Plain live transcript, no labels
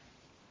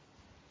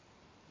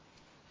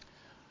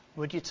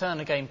Would you turn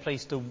again,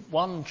 please, to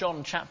 1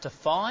 John chapter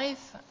 5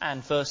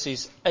 and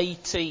verses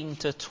 18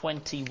 to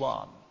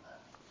 21.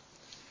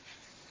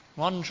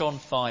 1 John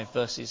 5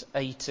 verses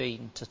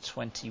 18 to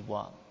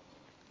 21.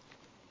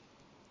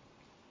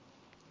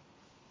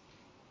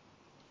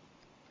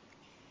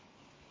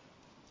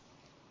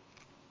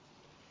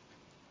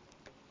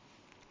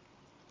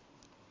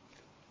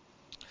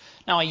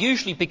 Now, I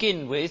usually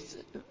begin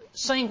with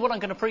saying what I'm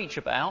going to preach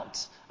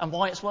about and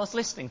why it's worth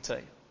listening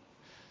to.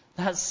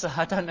 That's,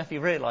 I don't know if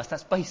you realise,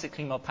 that's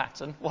basically my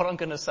pattern, what I'm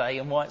going to say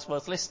and why it's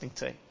worth listening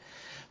to.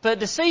 But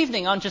this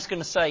evening I'm just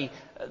going to say,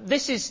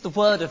 this is the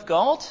Word of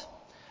God.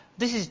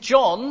 This is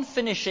John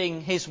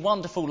finishing his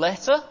wonderful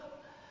letter.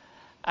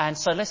 And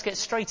so let's get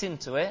straight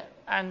into it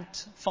and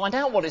find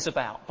out what it's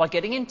about by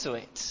getting into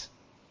it.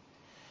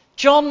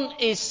 John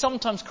is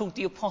sometimes called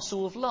the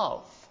Apostle of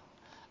Love.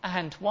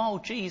 And while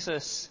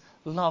Jesus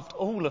loved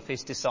all of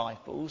his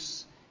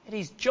disciples, it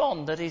is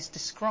John that is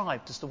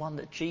described as the one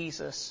that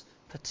Jesus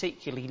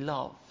particularly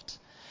loved.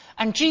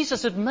 And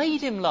Jesus had made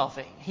him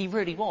loving. He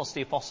really was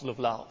the Apostle of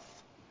Love.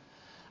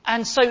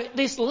 And so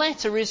this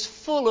letter is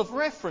full of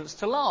reference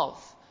to love.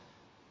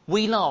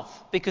 We love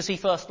because he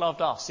first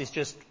loved us is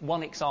just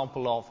one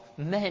example of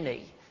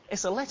many.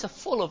 It's a letter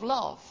full of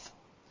love.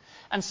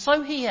 And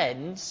so he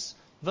ends,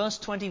 verse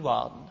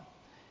 21,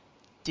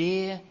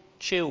 Dear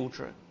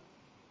children.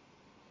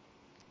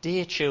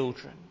 Dear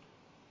children.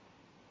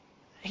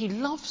 He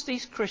loves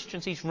these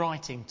Christians he's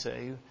writing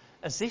to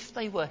as if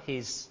they were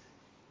his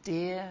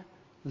dear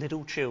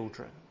little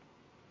children.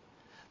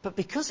 But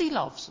because he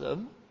loves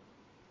them,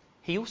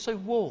 he also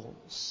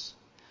warns.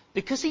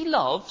 Because he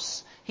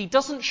loves, he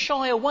doesn't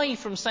shy away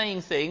from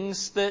saying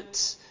things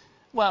that,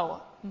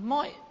 well,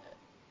 might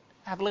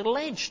have a little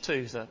edge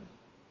to them.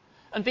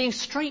 And being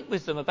straight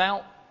with them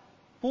about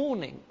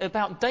warning,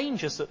 about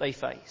dangers that they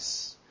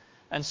face.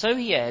 And so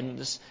he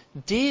ends,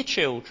 Dear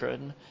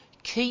children,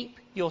 keep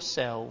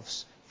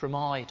yourselves from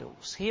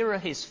idols. Here are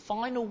his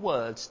final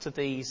words to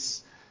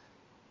these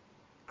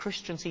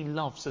Christians he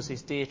loves as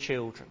his dear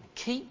children.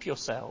 Keep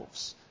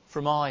yourselves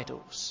from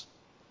idols.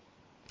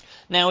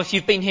 Now, if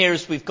you've been here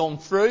as we've gone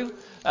through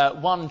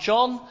 1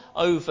 John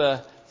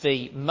over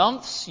the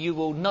months, you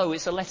will know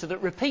it's a letter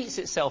that repeats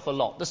itself a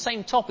lot. The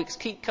same topics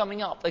keep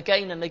coming up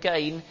again and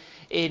again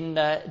in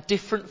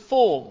different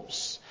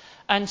forms.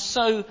 And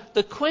so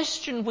the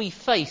question we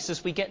face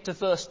as we get to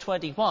verse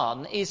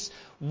 21 is,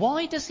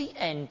 why does he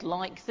end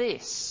like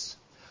this?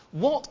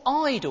 What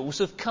idols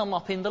have come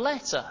up in the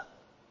letter?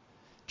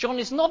 John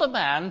is not a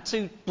man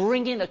to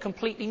bring in a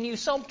completely new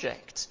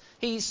subject.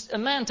 He's a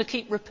man to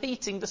keep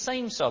repeating the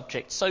same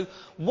subject. So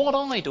what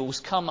idols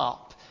come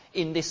up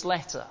in this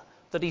letter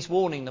that he's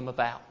warning them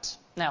about?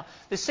 Now,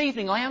 this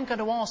evening I am going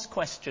to ask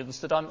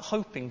questions that I'm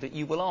hoping that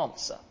you will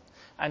answer.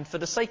 And for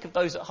the sake of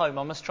those at home,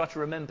 I must try to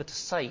remember to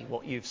say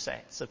what you've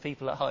said so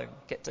people at home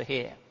get to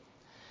hear.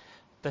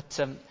 But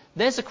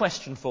there's a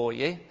question for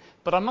you,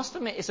 but I must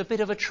admit it's a bit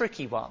of a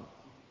tricky one.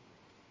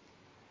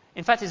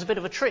 In fact, it's a bit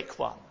of a trick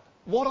one.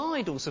 What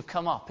idols have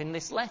come up in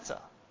this letter?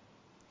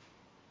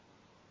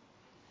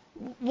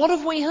 What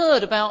have we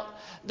heard about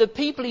the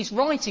people he's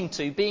writing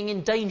to being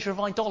in danger of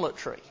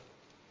idolatry?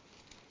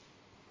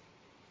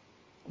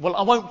 Well,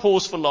 I won't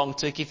pause for long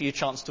to give you a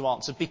chance to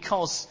answer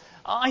because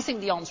I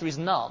think the answer is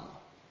none.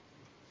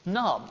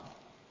 None.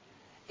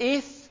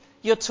 If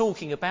you're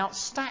talking about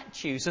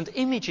statues and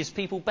images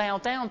people bow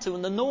down to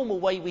and the normal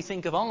way we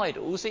think of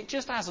idols, it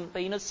just hasn't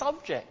been a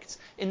subject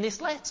in this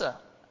letter.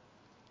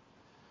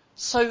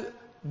 So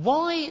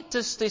why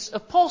does this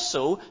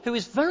apostle, who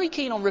is very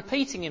keen on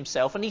repeating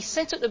himself, and he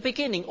said at the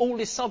beginning all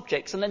his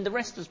subjects and then the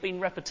rest has been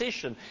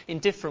repetition in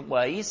different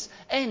ways,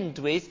 end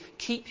with,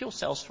 keep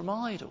yourselves from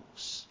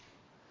idols?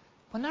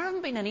 Well, there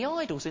haven't been any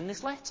idols in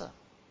this letter.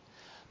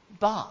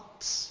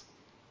 But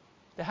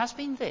there has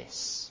been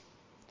this.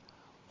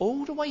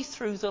 All the way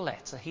through the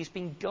letter, he's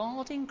been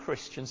guarding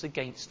Christians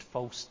against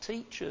false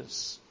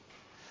teachers.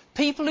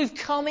 People who've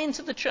come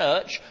into the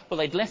church, well,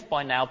 they'd left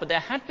by now, but there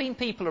had been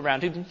people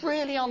around who'd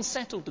really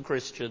unsettled the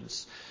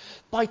Christians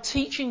by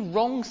teaching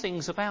wrong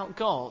things about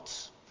God,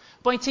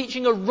 by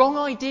teaching a wrong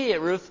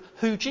idea of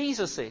who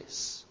Jesus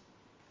is.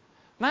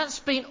 That's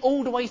been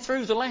all the way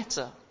through the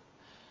letter.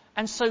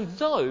 And so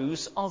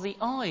those are the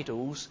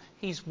idols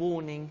he's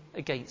warning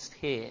against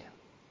here.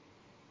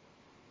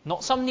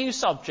 Not some new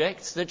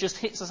subject that just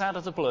hits us out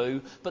of the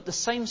blue, but the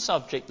same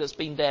subject that's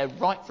been there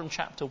right from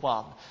chapter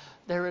 1.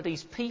 There are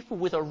these people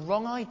with a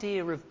wrong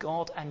idea of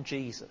God and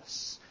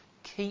Jesus.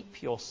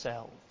 Keep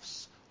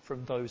yourselves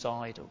from those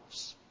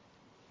idols.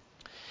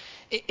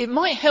 It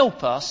might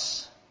help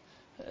us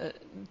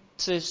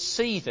to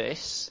see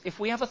this if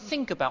we have a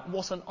think about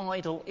what an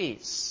idol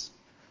is.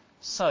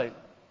 So,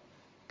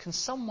 can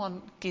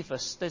someone give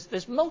us,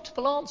 there's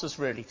multiple answers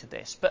really to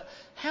this, but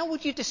how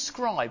would you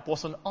describe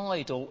what an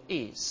idol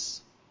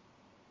is?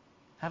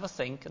 Have a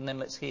think and then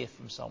let's hear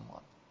from someone.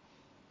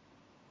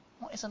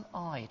 What is an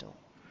idol?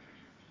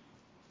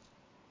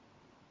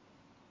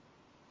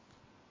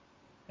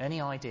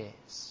 Any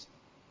ideas?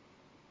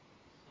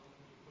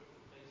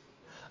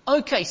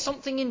 Okay,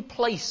 something in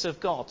place of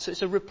God. So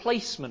it's a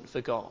replacement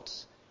for God.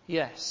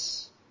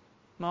 Yes.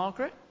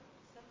 Margaret?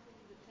 Something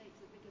that takes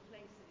a bigger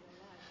place in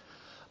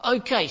your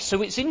life. Okay,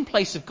 so it's in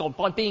place of God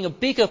by being a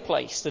bigger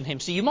place than him.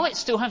 So you might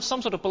still have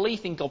some sort of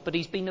belief in God, but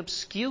he's been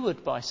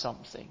obscured by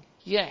something.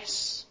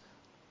 Yes.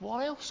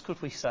 What else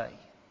could we say?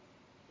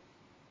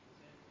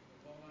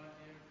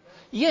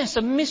 Yes,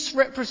 a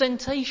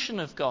misrepresentation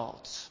of God.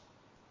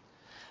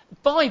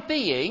 By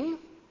being,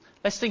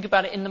 let's think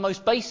about it in the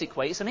most basic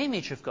way, it's an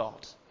image of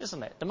God,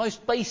 isn't it? The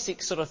most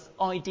basic sort of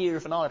idea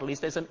of an idol is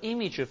there's an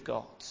image of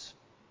God.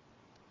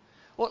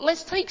 Well,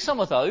 let's take some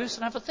of those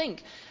and have a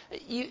think.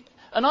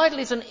 An idol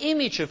is an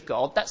image of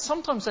God. That's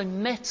sometimes a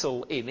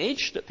metal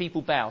image that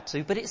people bow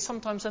to, but it's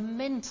sometimes a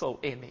mental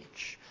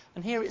image.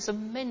 And here it's a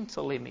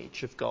mental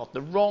image of God,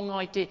 the wrong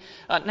idea.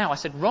 Now, I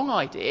said wrong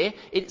idea,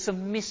 it's a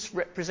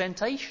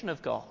misrepresentation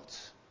of God.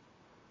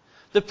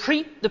 The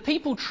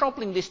people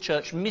troubling this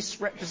church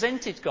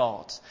misrepresented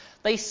God.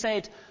 They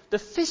said the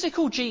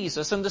physical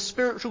Jesus and the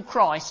spiritual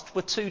Christ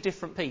were two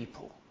different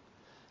people.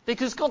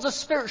 Because God's a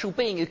spiritual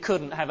being who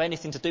couldn't have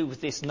anything to do with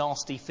this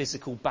nasty,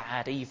 physical,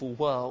 bad, evil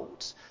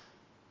world.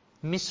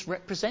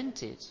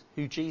 Misrepresented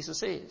who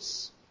Jesus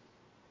is.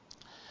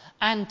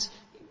 And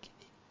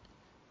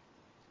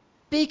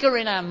bigger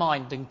in our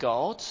mind than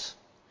God,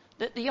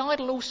 that the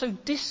idol also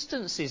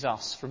distances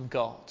us from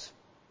God.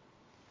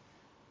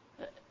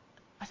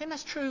 I think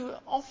that's true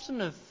often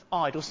of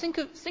idols. Think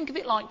of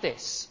it like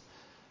this.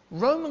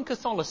 Roman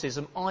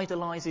Catholicism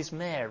idolises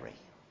Mary.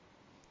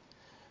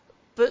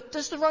 But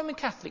does the Roman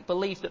Catholic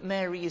believe that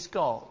Mary is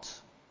God?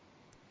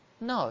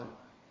 No.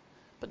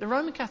 But the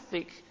Roman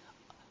Catholic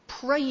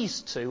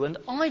prays to and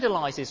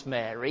idolises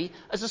Mary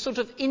as a sort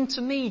of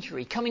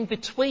intermediary coming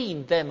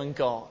between them and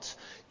God.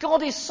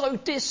 God is so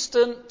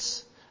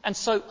distant and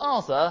so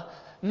other,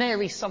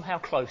 Mary's somehow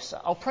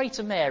closer. I'll pray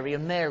to Mary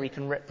and Mary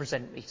can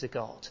represent me to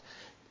God.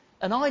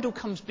 An idol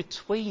comes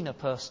between a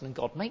person and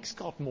God, makes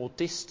God more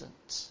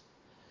distant.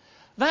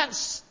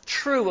 That's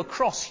true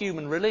across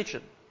human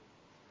religion.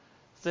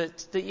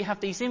 That you have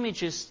these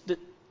images that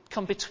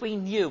come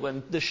between you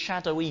and the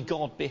shadowy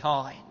God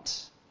behind.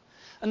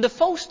 And the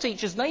false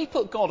teachers, they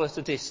put God at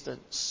a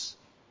distance.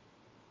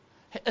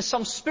 As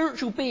some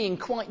spiritual being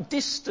quite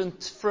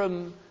distant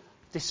from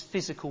this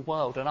physical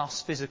world and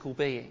us physical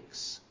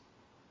beings.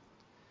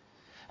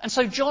 And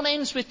so John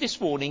ends with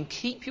this warning,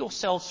 keep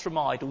yourselves from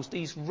idols,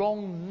 these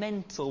wrong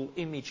mental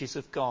images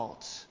of God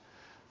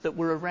that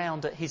were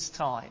around at his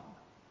time.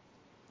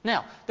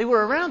 Now, they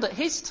were around at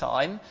his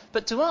time,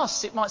 but to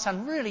us it might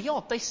sound really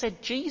odd. They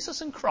said Jesus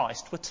and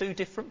Christ were two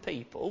different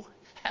people.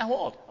 How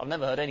odd. I've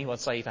never heard anyone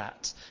say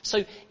that.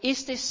 So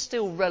is this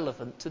still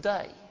relevant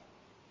today?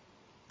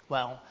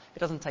 Well, it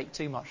doesn't take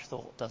too much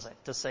thought, does it,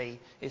 to see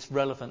it's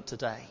relevant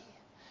today.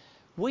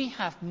 We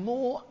have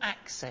more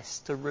access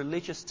to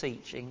religious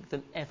teaching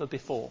than ever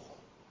before.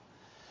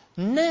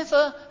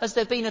 Never has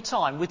there been a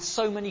time with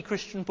so many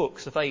Christian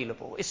books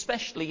available,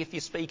 especially if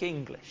you speak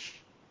English.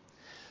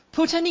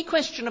 Put any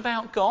question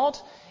about God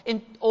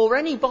or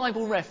any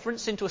Bible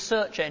reference into a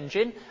search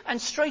engine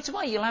and straight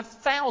away you'll have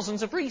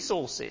thousands of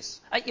resources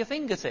at your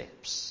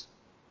fingertips.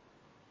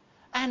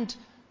 And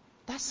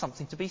that's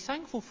something to be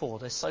thankful for.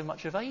 There's so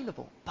much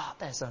available. But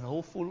there's an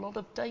awful lot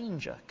of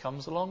danger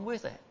comes along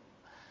with it.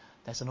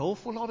 There's an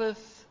awful lot of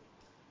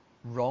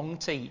wrong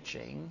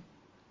teaching,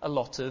 a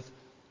lot of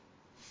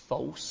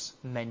false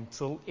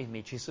mental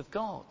images of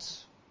God.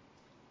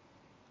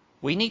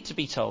 We need to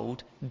be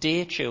told,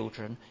 dear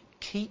children,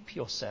 keep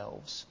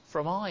yourselves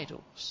from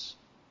idols.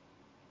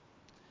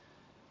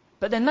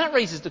 But then that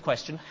raises the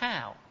question,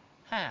 how?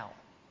 How?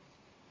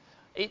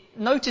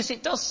 Notice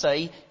it does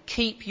say,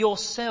 keep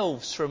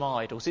yourselves from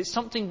idols. It's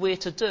something we're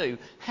to do.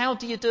 How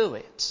do you do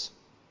it?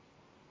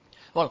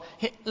 Well,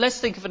 let's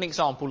think of an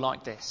example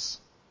like this.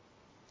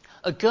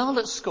 A girl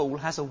at school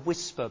has a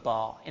Whisper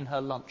bar in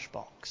her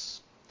lunchbox.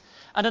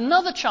 And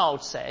another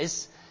child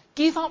says,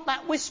 give up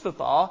that Whisper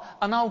bar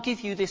and I'll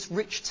give you this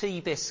rich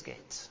tea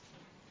biscuit.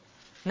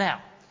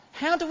 Now,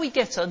 how do we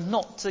get her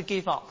not to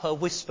give up her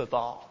Whisper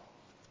bar?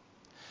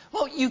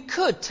 Well, you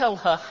could tell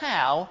her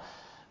how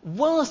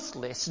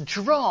worthless,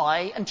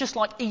 dry, and just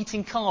like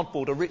eating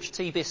cardboard a rich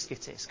tea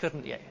biscuit is,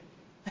 couldn't you?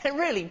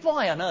 Really,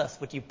 why on earth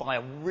would you buy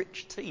a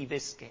rich tea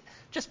biscuit?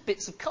 Just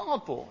bits of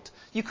cardboard.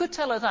 You could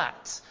tell her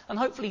that, and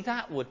hopefully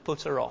that would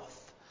put her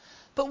off.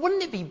 But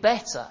wouldn't it be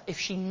better if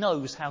she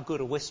knows how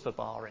good a Whisper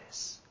bar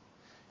is?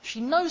 If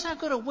she knows how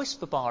good a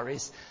Whisper bar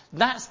is,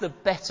 that's the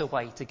better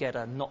way to get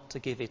her not to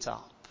give it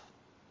up.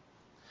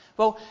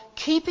 Well,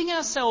 keeping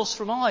ourselves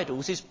from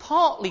idols is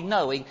partly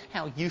knowing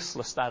how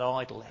useless that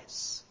idol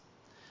is.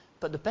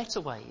 But the better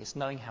way is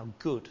knowing how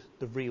good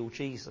the real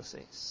Jesus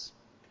is.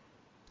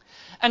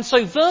 And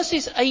so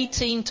verses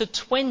 18 to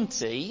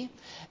 20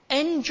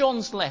 end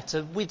John's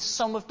letter with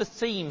some of the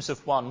themes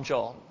of 1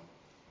 John.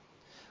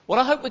 What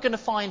I hope we're going to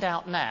find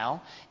out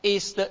now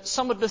is that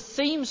some of the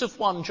themes of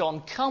 1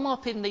 John come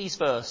up in these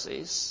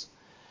verses.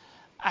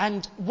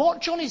 And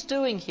what John is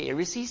doing here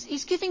is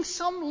he's giving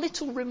some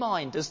little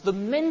reminders. The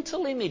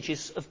mental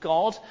images of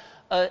God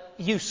are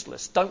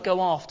useless. Don't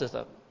go after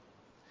them.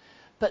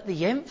 But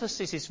the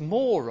emphasis is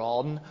more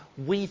on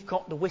we've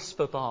got the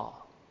whisper bar.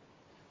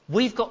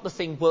 We've got the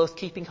thing worth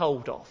keeping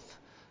hold of.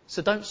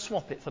 So don't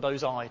swap it for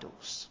those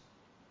idols.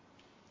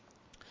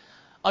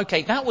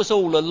 Okay, that was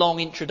all a long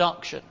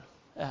introduction.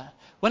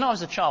 When I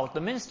was a child,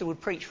 the minister would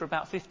preach for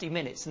about 50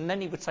 minutes and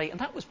then he would say, and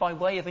that was by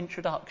way of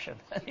introduction.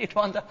 And you'd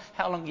wonder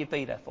how long you'd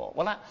be there for.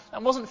 Well,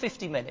 that wasn't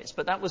 50 minutes,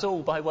 but that was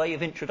all by way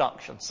of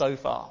introduction so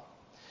far.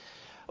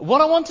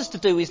 What I want us to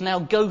do is now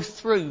go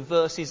through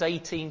verses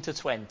 18 to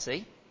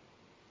 20.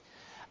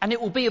 And it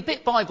will be a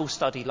bit Bible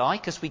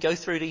study-like as we go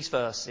through these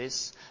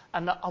verses.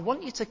 And I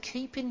want you to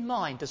keep in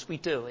mind as we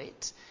do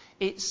it,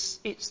 it's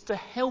to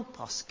help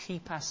us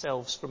keep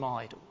ourselves from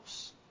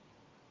idols.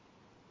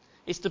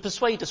 It's to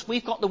persuade us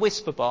we've got the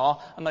whisper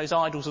bar and those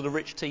idols are the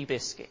rich tea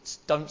biscuits.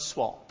 Don't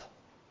swap.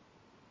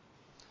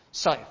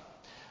 So,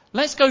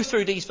 let's go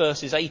through these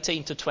verses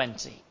 18 to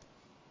 20.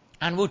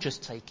 And we'll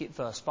just take it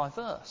verse by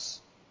verse.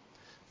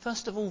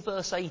 First of all,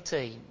 verse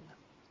 18.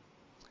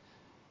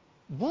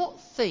 What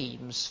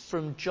themes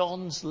from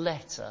John's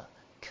letter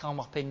come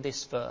up in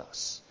this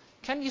verse?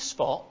 Can you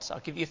spot? I'll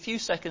give you a few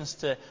seconds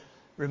to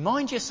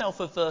remind yourself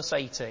of verse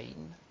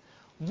 18.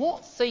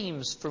 What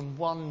themes from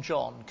 1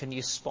 John can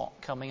you spot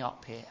coming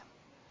up here?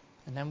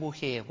 And then we'll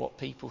hear what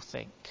people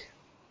think.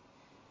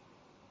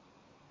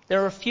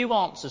 There are a few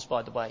answers,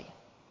 by the way.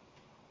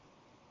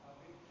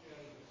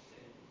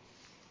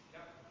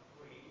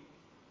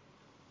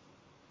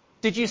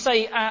 Did you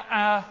say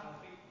our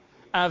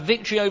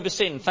victory over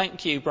sin?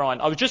 Thank you,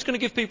 Brian. I was just going to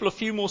give people a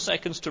few more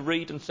seconds to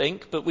read and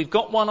think, but we've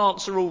got one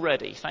answer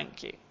already.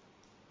 Thank you.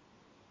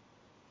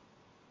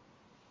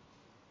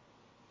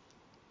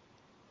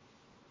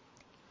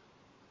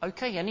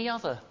 Okay, any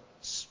other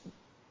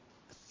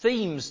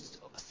themes,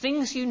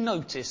 things you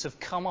notice have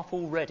come up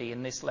already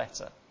in this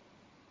letter?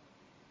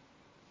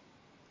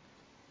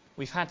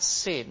 We've had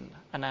sin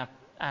and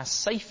our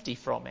safety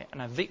from it and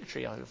our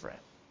victory over it.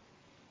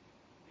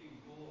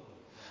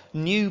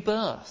 New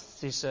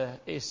birth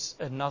is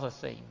another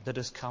theme that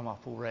has come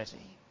up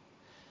already.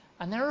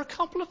 And there are a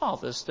couple of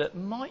others that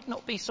might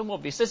not be so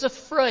obvious. There's a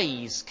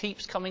phrase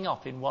keeps coming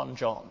up in 1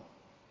 John.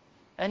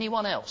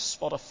 Anyone else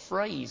spot a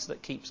phrase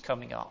that keeps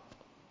coming up?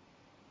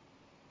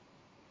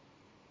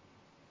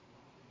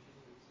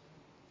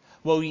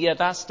 Well, yeah,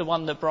 that's the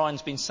one that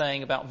Brian's been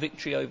saying about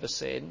victory over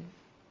sin.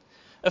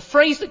 A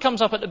phrase that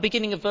comes up at the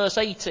beginning of verse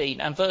 18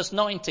 and verse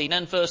 19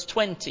 and verse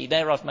 20.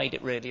 There I've made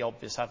it really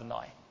obvious, haven't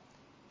I?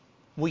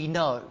 We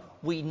know.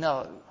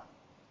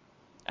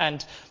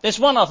 And there's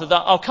one other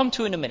that I'll come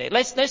to in a minute.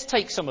 Let's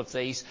take some of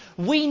these.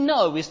 We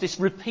know is this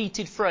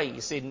repeated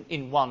phrase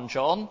in 1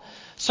 John.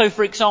 So,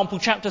 for example,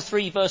 chapter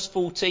 3, verse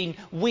 14,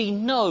 we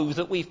know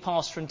that we've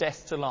passed from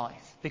death to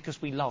life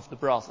because we love the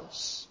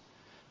brothers.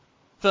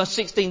 Verse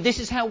 16, this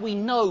is how we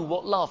know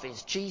what love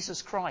is.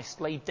 Jesus Christ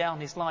laid down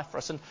his life for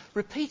us. And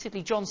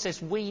repeatedly John says,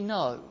 we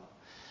know.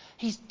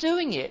 He's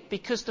doing it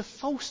because the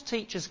false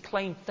teachers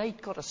claimed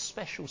they'd got a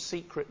special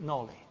secret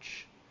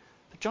knowledge.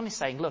 But John is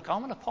saying, look,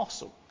 I'm an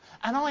apostle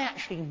and I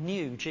actually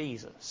knew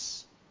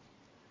Jesus.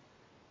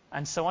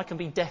 And so I can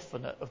be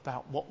definite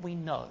about what we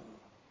know.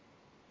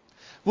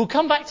 We'll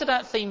come back to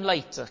that theme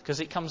later because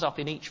it comes up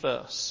in each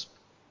verse.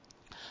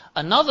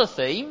 Another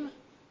theme,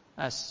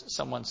 as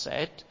someone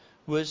said,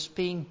 was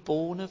being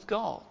born of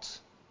God.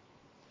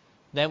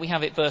 There we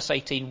have it, verse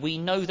 18. We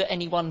know that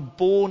anyone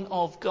born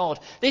of God.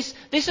 This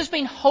has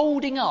been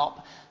holding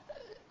up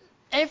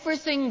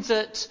everything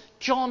that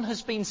John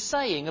has been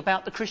saying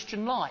about the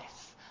Christian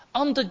life.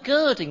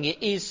 Undergirding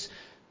it is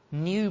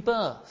new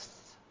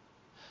birth.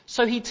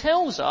 So he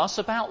tells us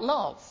about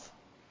love.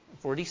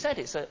 I've already said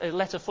it's a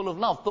letter full of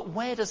love. But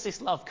where does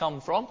this love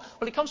come from?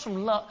 Well, it comes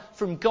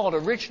from God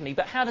originally,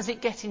 but how does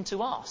it get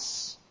into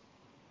us?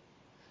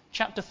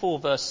 Chapter 4,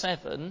 verse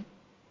 7,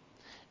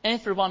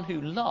 everyone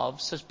who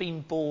loves has been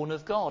born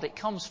of God. It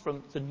comes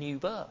from the new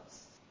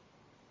birth.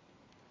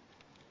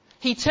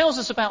 He tells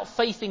us about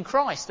faith in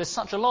Christ. There's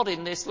such a lot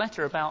in this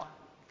letter about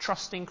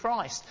trusting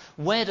Christ.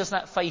 Where does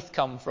that faith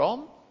come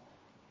from?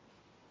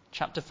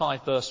 Chapter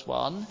 5, verse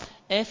 1,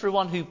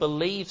 everyone who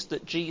believes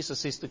that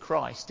Jesus is the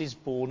Christ is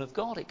born of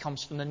God. It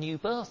comes from the new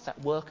birth,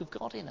 that work of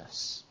God in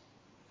us.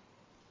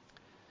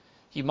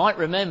 You might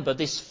remember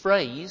this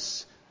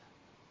phrase,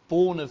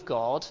 born of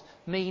God,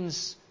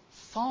 means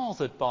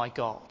fathered by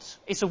God.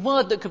 It's a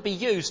word that could be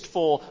used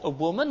for a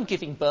woman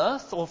giving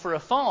birth or for a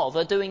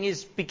father doing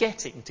his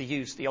begetting, to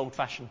use the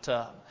old-fashioned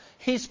term.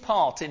 His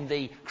part in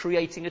the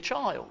creating a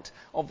child.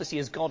 Obviously,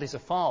 as God is a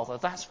father,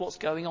 that's what's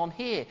going on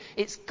here.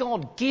 It's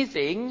God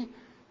giving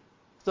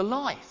the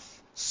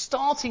life,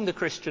 starting the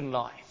Christian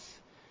life,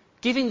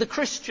 giving the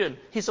Christian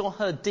his or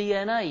her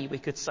DNA, we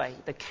could say,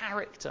 the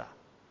character.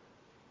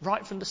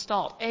 Right from the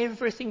start,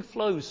 everything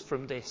flows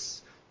from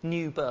this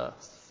new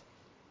birth.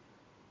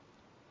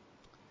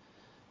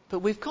 But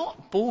we've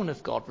got born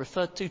of God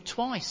referred to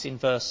twice in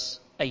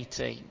verse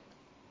 18.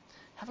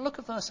 Have a look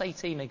at verse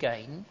 18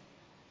 again.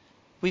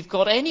 We've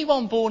got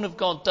anyone born of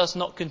God does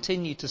not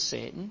continue to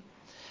sin.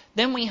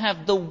 Then we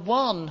have the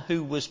one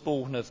who was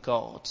born of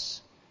God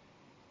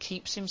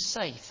keeps him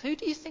safe. Who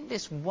do you think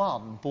this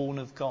one born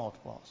of God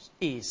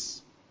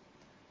is?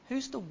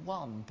 Who's the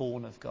one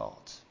born of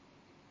God?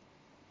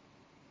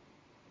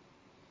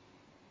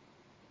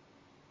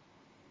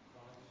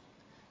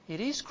 It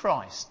is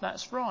Christ,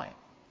 that's right.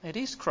 It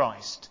is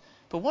Christ.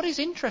 But what is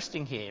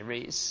interesting here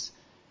is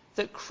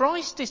that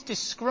Christ is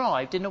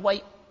described in a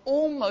way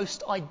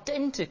almost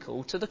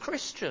identical to the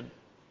Christian.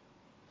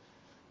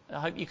 I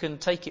hope you can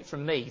take it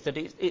from me that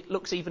it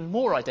looks even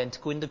more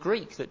identical in the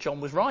Greek that John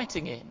was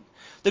writing in.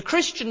 The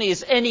Christian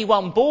is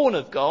anyone born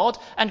of God,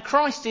 and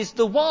Christ is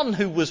the one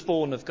who was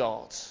born of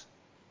God.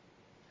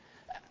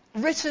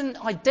 Written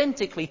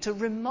identically to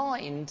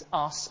remind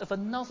us of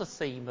another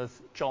theme of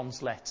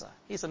John's letter.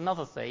 Here's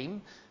another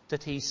theme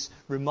that he's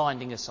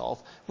reminding us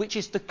of, which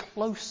is the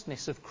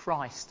closeness of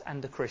Christ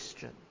and the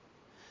Christian.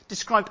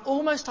 Described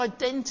almost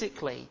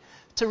identically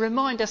to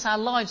remind us our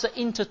lives are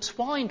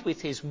intertwined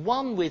with his,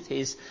 one with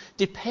his,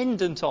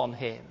 dependent on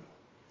him.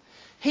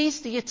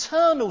 He's the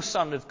eternal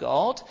Son of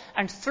God,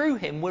 and through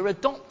him we're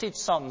adopted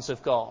sons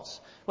of God.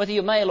 Whether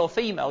you're male or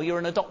female, you're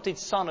an adopted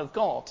son of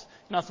God.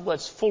 In other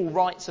words, full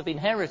rights of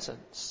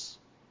inheritance.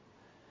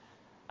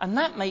 And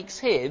that makes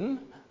him,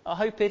 I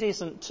hope it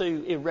isn't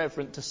too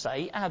irreverent to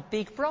say, our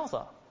big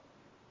brother.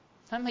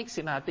 That makes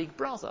him our big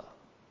brother.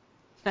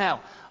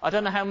 Now, I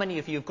don't know how many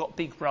of you have got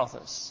big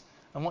brothers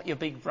and what your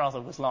big brother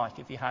was like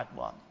if you had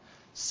one.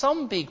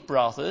 Some big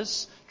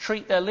brothers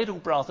treat their little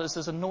brothers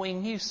as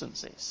annoying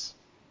nuisances.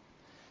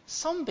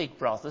 Some big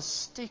brothers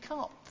stick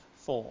up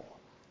for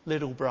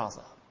little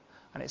brother.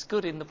 And it's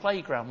good in the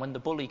playground when the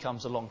bully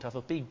comes along to have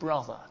a big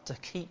brother to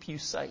keep you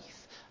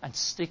safe and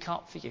stick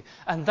up for you.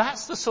 And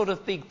that's the sort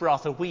of big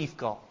brother we've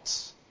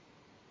got.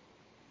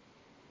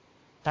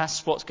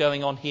 That's what's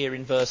going on here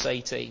in verse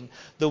 18.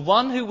 The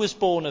one who was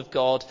born of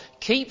God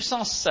keeps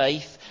us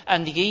safe,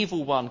 and the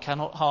evil one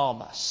cannot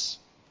harm us.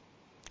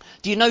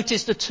 Do you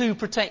notice the two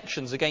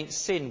protections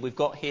against sin we've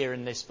got here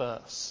in this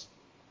verse?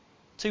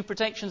 Two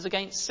protections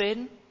against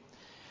sin.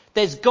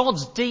 There's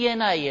God's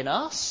DNA in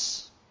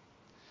us.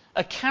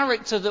 A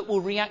character that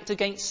will react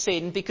against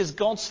sin because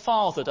God's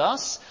fathered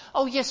us.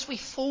 Oh yes, we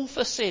fall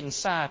for sin,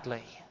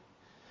 sadly.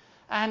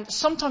 And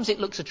sometimes it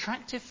looks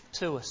attractive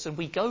to us and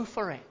we go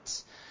for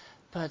it.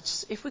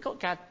 But if we've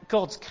got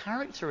God's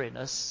character in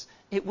us,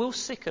 it will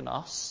sicken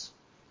us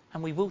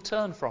and we will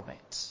turn from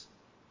it.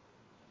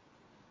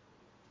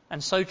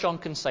 And so John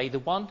can say the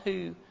one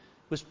who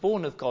was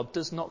born of God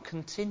does not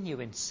continue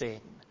in sin.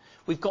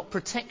 We've got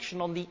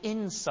protection on the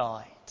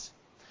inside.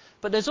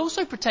 But there's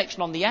also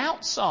protection on the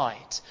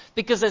outside,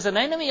 because there's an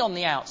enemy on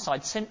the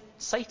outside.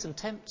 Satan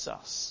tempts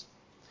us.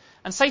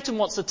 And Satan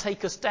wants to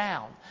take us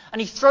down. And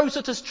he throws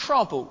at us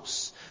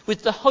troubles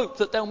with the hope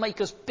that they'll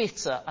make us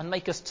bitter and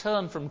make us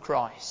turn from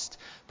Christ.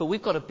 But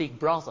we've got a big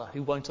brother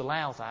who won't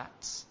allow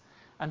that.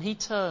 And he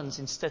turns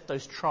instead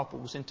those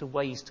troubles into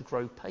ways to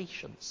grow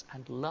patience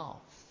and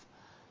love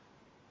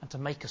and to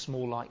make us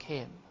more like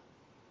him.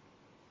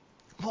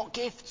 What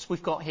gifts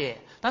we've got here.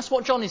 That's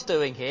what John is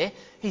doing here.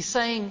 He's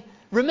saying,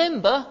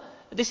 remember,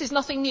 this is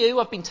nothing new.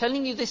 I've been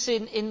telling you this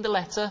in the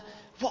letter.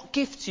 What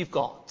gifts you've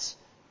got.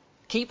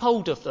 Keep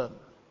hold of them.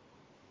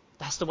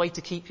 That's the way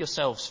to keep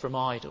yourselves from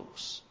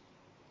idols.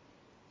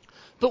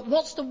 But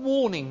what's the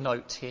warning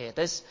note here?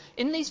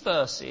 In these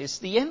verses,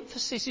 the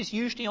emphasis is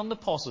usually on the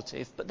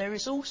positive, but there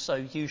is also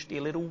usually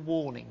a little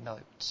warning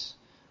note.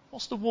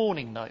 What's the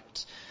warning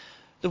note?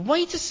 The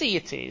way to see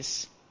it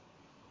is,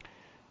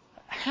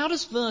 how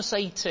does verse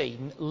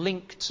 18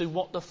 link to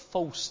what the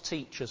false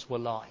teachers were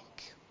like?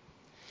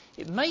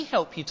 It may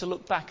help you to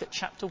look back at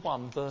chapter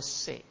 1, verse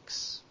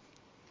 6.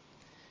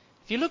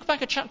 If you look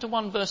back at chapter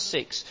 1, verse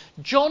 6,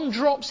 John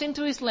drops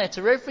into his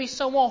letter every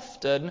so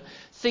often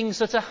things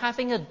that are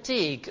having a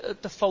dig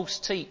at the false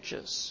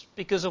teachers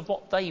because of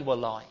what they were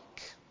like.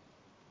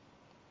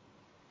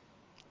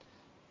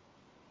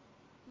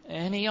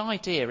 Any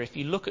idea, if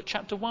you look at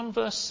chapter 1,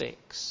 verse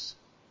 6,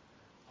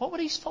 what were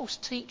these false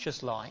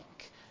teachers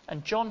like?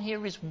 And John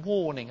here is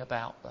warning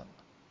about them.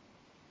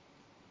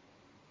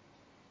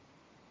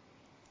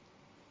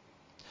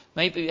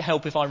 Maybe it would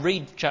help if I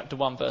read chapter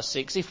 1 verse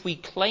 6. If we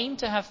claim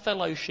to have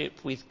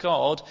fellowship with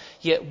God,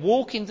 yet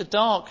walk in the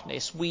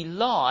darkness, we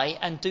lie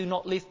and do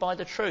not live by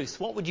the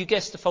truth. What would you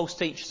guess the false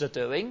teachers are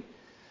doing?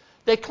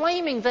 They're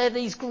claiming they're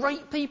these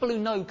great people who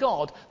know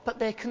God, but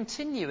they're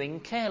continuing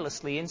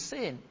carelessly in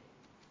sin.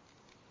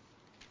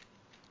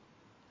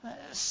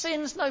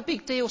 Sin's no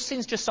big deal.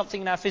 Sin's just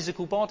something in our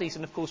physical bodies,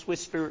 and of course we're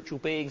spiritual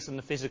beings and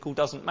the physical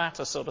doesn't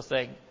matter sort of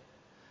thing.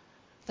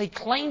 They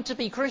claimed to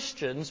be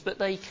Christians, but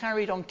they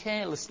carried on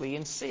carelessly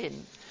in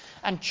sin.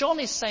 And John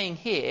is saying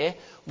here,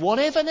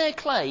 whatever their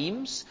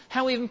claims,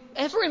 however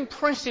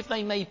impressive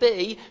they may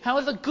be,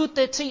 however good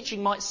their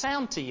teaching might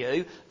sound to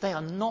you, they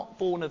are not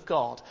born of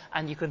God.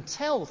 And you can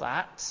tell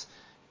that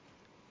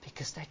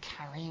because they're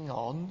carrying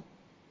on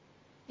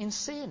in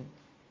sin.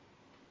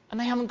 And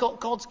they haven't got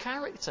God's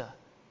character,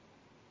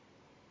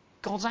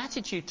 God's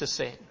attitude to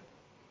sin.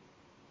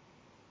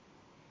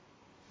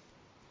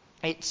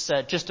 It's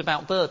just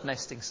about bird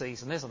nesting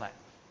season, isn't it?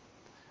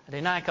 And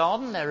in our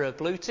garden there are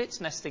blue tits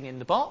nesting in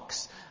the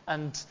box,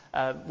 and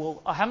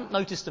I haven't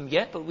noticed them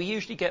yet, but we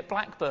usually get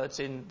blackbirds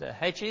in the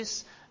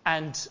hedges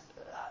and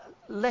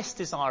less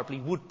desirably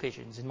wood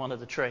pigeons in one of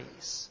the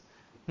trees.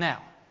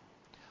 Now,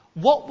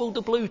 what will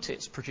the blue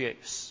tits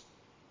produce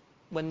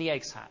when the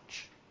eggs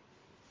hatch?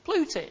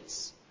 Blue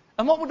tits.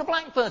 And what will the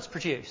blackbirds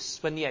produce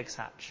when the eggs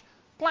hatch?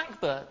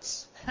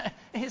 Blackbirds.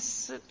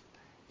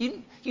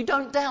 You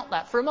don't doubt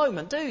that for a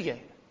moment, do you?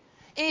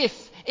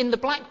 If in the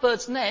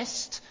blackbird's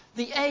nest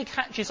the egg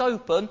hatches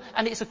open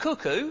and it's a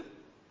cuckoo,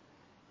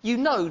 you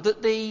know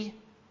that the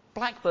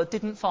blackbird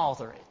didn't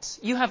father it.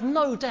 You have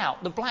no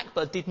doubt the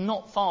blackbird did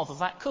not father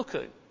that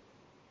cuckoo.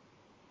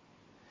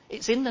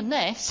 It's in the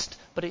nest,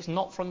 but it's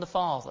not from the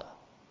father.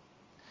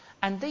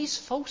 And these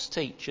false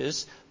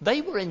teachers,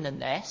 they were in the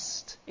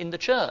nest, in the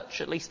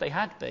church, at least they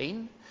had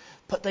been,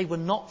 but they were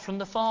not from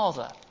the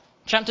Father.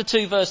 Chapter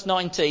 2, verse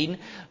 19,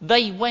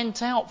 they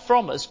went out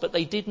from us, but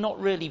they did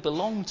not really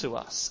belong to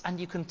us. And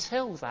you can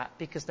tell that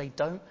because they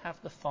don't have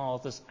the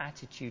Father's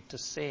attitude to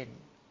sin.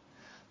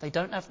 They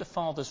don't have the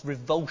Father's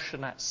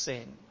revulsion at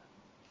sin.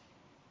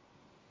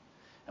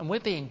 And we're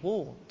being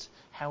warned,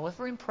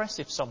 however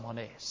impressive someone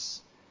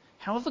is,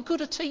 however good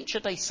a teacher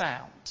they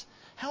sound,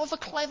 however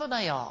clever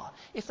they are,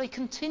 if they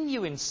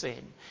continue in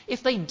sin,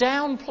 if they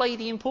downplay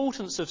the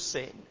importance of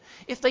sin,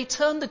 if they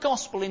turn the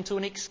gospel into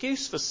an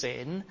excuse for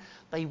sin,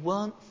 they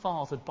weren't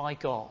fathered by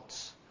God.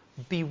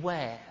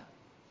 Beware.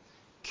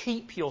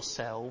 Keep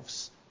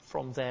yourselves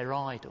from their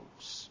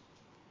idols.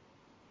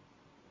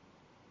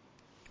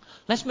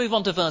 Let's move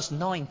on to verse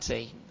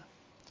 19.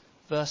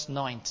 Verse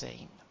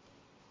 19.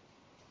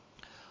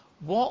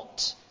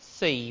 What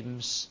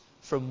themes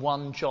from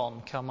 1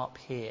 John come up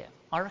here?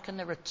 I reckon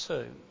there are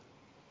two.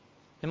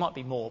 There might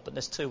be more, but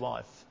there's two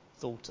I've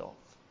thought of.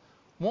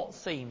 What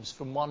themes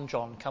from 1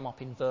 John come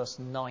up in verse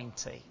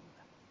 19?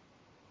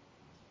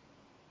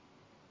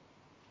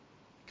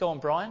 Go on,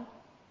 Brian.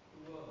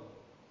 The world.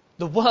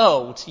 The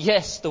world.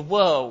 Yes, the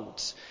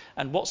world.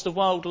 And what's the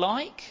world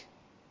like?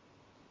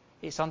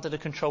 It's under the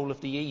control of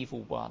the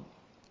evil one.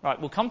 Right,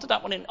 we'll come to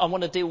that one. I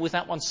want to deal with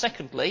that one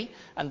secondly.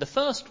 And the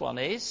first one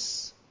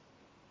is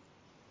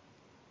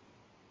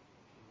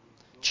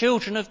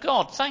children of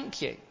God.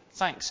 Thank you.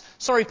 Thanks.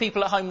 Sorry,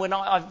 people at home, when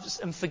I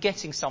am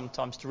forgetting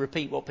sometimes to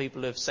repeat what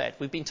people have said.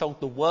 We've been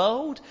told the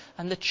world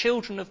and the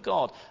children of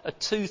God are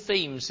two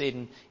themes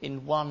in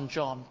 1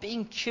 John.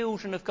 Being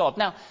children of God.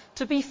 Now,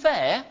 to be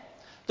fair,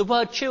 the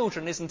word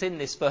children isn't in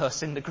this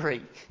verse in the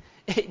Greek.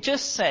 It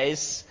just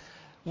says,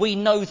 we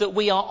know that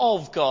we are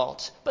of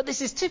God. But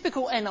this is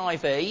typical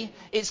NIV.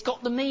 It's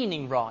got the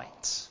meaning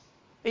right.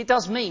 It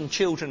does mean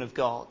children of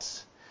God.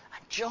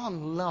 And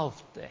John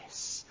loved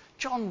this.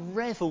 John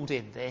revelled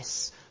in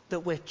this, that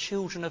we're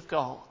children of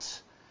God.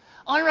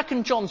 I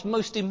reckon John's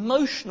most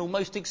emotional,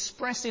 most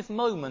expressive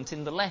moment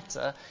in the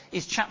letter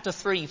is chapter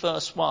 3,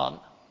 verse 1.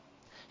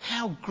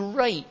 How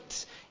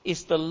great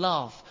is the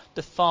love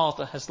the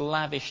Father has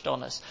lavished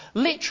on us.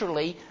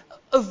 Literally,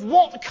 of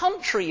what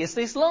country is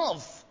this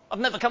love? I've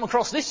never come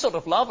across this sort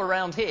of love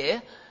around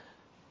here.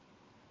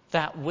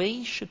 That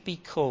we should be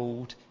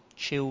called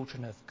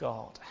children of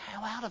God.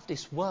 How out of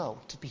this world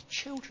to be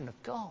children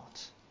of God.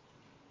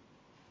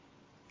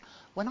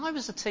 When I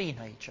was a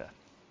teenager,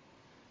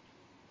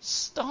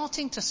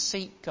 starting to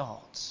seek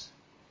God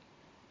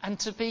and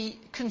to be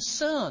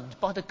concerned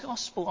by the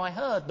gospel I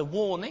heard, the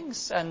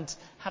warnings, and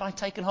had I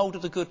taken hold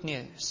of the good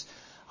news,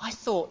 I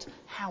thought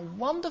how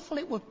wonderful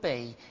it would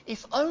be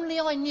if only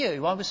I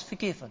knew I was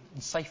forgiven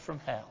and safe from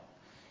hell.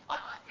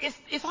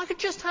 If I could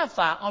just have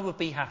that, I would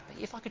be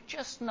happy. If I could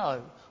just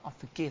know I'm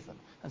forgiven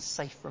and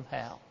safe from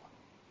hell.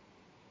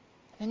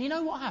 And you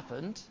know what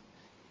happened?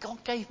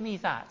 God gave me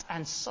that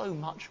and so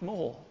much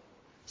more.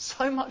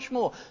 So much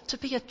more. To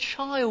be a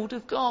child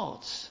of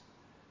God.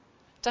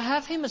 To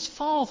have him as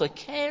Father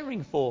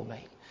caring for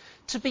me.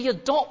 To be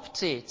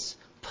adopted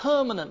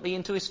permanently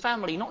into his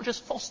family, not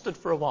just fostered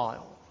for a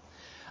while.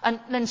 And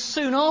then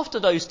soon after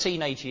those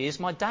teenage years,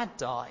 my dad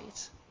died.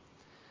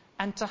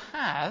 And to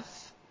have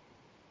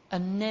a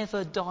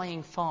never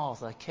dying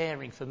father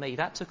caring for me,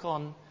 that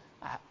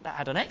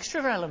had an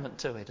extra element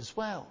to it as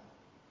well.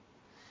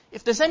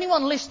 If there's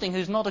anyone listening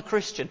who's not a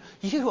Christian,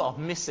 you are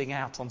missing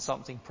out on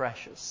something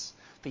precious.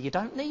 But you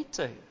don't need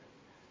to,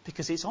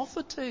 because it's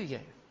offered to you.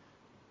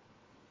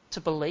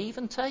 To believe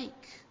and take,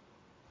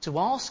 to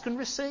ask and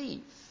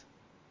receive.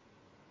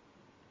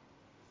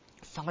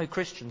 Fellow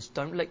Christians,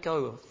 don't let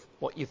go of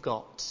what you've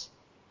got.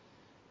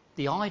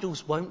 The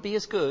idols won't be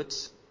as good,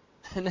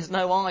 and there's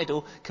no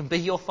idol can be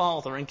your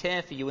father and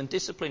care for you and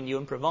discipline you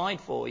and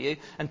provide for you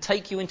and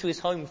take you into his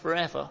home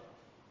forever.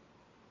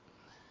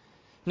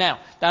 Now,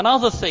 that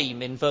other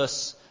theme in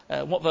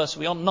what verse are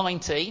we on?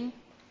 19.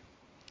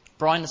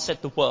 Brian has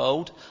said the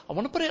world. I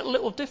want to put it a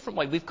little different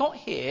way. We've got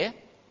here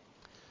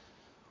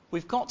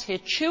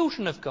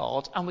children of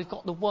God and we've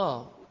got the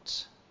world.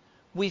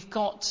 We've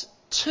got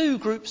two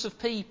groups of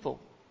people.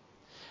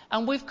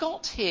 And we've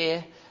got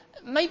here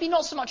maybe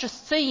not so much a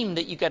theme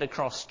that you get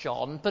across,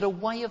 John, but a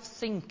way of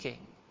thinking.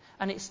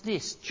 And it's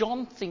this.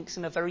 John thinks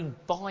in a very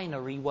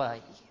binary way.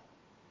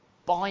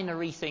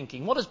 Binary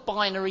thinking. What does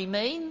binary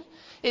mean?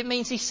 It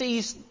means he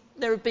sees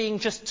there being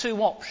just two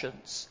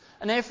options.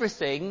 And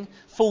everything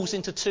falls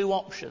into two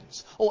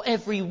options. Or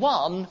every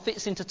one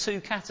fits into two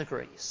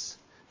categories.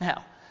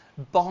 Now,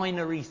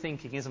 binary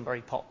thinking isn't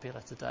very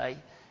popular today.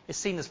 It's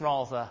seen as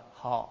rather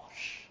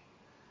harsh.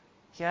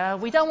 Yeah,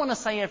 we don't want to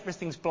say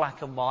everything's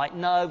black and white.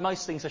 No,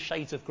 most things are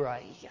shades of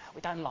grey. Yeah,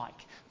 we don't like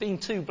being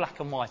too black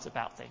and white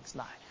about things.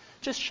 No,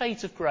 just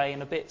shades of grey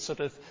and a bit sort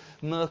of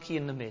murky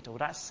in the middle.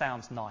 That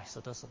sounds nicer,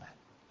 doesn't it?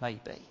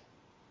 Maybe.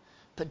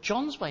 But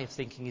John's way of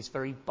thinking is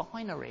very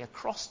binary.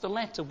 Across the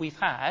letter we've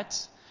had,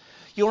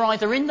 you're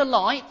either in the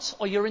light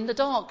or you're in the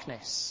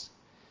darkness.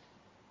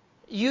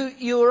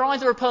 You're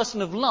either a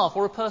person of love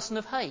or a person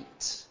of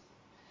hate.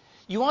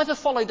 You either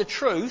follow the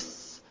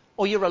truth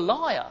or you're a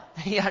liar.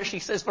 He actually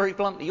says very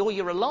bluntly, or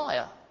you're a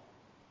liar.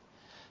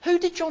 Who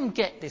did John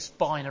get this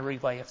binary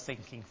way of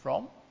thinking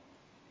from?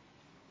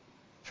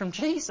 From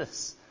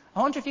Jesus.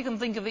 I wonder if you can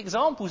think of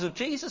examples of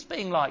Jesus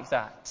being like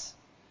that.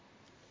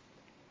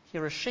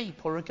 You're a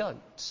sheep or a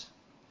goat.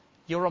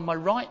 You're on my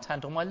right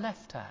hand or my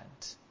left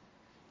hand.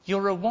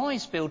 You're a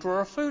wise builder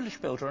or a foolish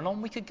builder, and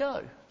on we could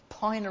go.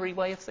 Binary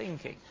way of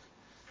thinking.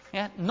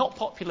 Yeah, not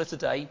popular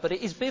today, but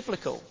it is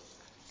biblical.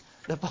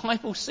 The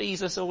Bible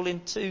sees us all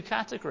in two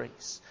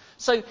categories.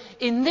 So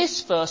in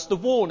this verse, the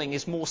warning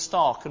is more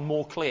stark and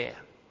more clear.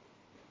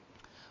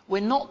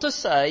 We're not to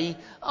say,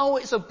 oh,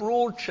 it's a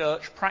broad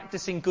church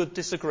practicing good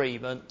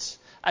disagreement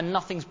and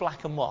nothing's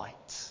black and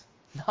white.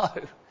 No,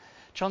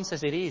 John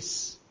says it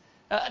is.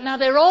 Now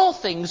there are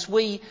things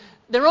we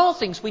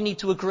need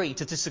to agree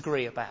to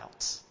disagree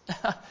about.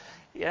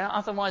 Yeah,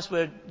 otherwise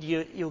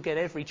you'll get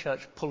every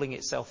church pulling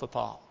itself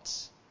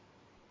apart.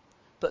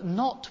 But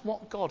not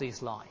what God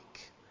is like,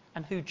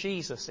 and who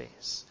Jesus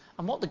is,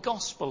 and what the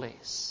gospel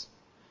is,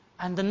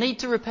 and the need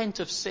to repent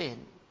of sin,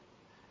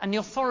 and the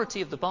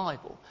authority of the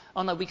Bible.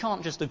 Oh no, we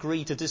can't just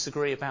agree to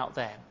disagree about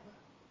them.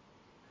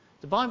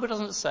 The Bible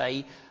doesn't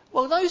say,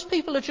 well, those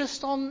people are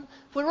just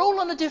we're all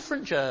on a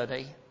different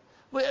journey,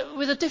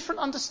 with a different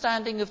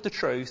understanding of the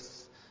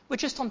truth. We're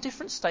just on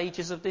different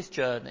stages of this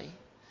journey.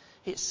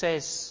 It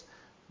says,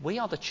 we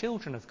are the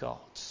children of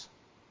God,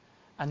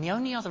 and the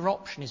only other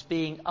option is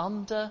being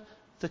under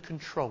the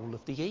control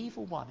of the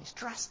evil one. It's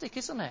drastic,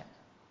 isn't it?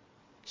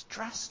 It's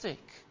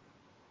drastic.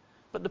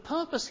 But the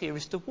purpose here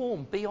is to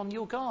warn, be on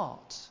your guard.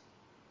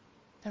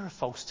 There are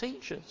false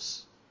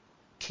teachers.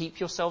 Keep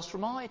yourselves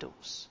from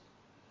idols.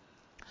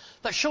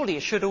 But surely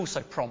it should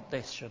also prompt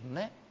this, shouldn't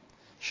it?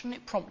 Shouldn't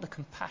it prompt the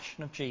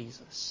compassion of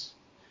Jesus?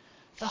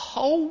 The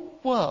whole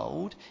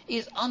world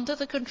is under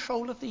the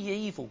control of the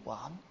evil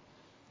one.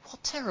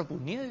 What terrible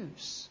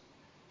news.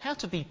 How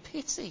to be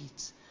pitied.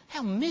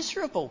 How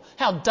miserable,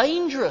 how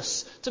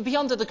dangerous to be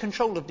under the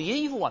control of the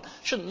evil one.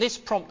 Shouldn't this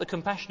prompt the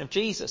compassion of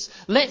Jesus?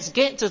 Let's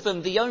get to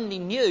them, the only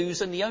news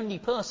and the only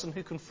person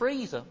who can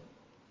free them.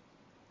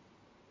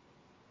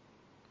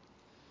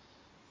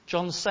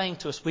 John's saying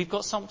to us, we've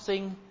got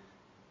something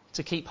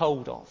to keep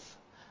hold of.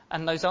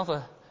 And those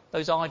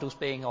idols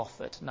being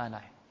offered, no,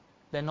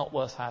 they're not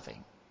worth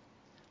having.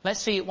 Let's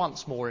see it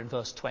once more in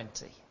verse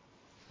 20.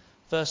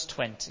 Verse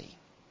 20.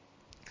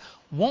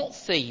 What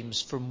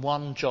themes from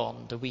 1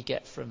 John do we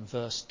get from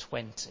verse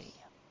 20?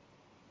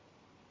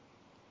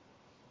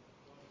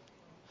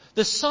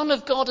 The Son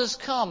of God has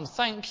come.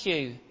 Thank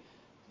you,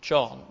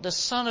 John. The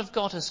Son of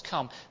God has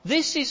come.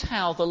 This is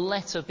how the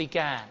letter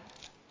began.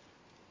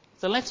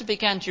 The letter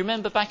began, do you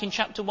remember back in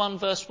chapter 1,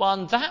 verse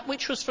 1? That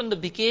which was from the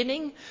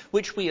beginning,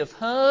 which we have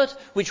heard,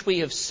 which we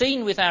have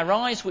seen with our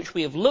eyes, which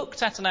we have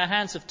looked at and our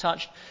hands have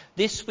touched,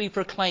 this we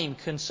proclaim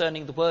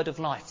concerning the word of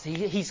life.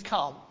 He's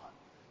come.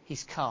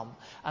 He's come.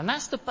 And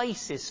that's the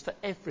basis for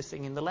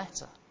everything in the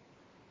letter.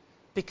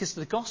 Because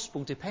the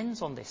gospel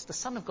depends on this. The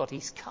Son of God,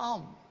 he's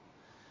come.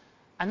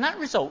 And that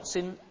results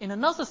in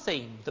another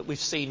theme that we've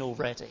seen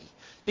already.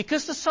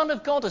 Because the Son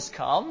of God has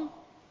come,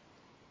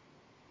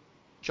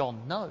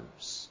 John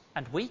knows,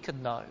 and we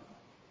can know.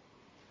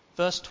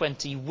 Verse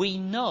 20, we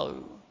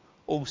know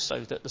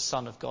also that the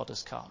Son of God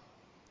has come.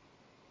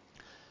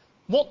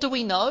 What do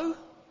we know?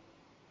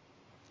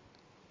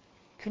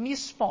 Can you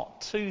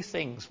spot two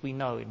things we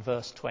know in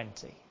verse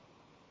 20?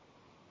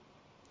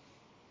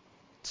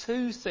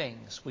 Two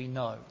things we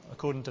know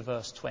according to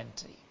verse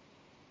 20.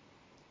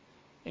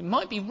 It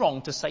might be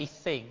wrong to say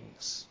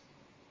things.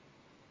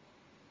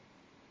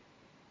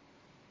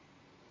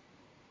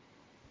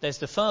 There's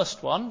the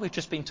first one we've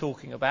just been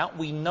talking about.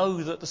 We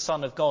know that the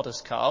Son of God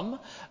has come.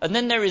 And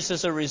then there is,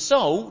 as a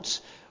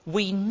result,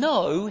 we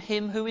know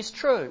him who is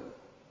true.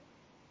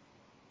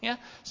 Yeah?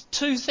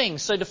 Two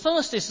things. So the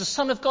first is the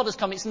Son of God has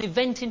come. It's an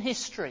event in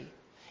history.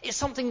 It's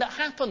something that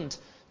happened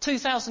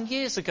 2,000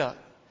 years ago.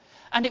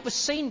 And it was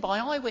seen by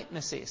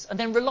eyewitnesses and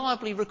then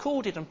reliably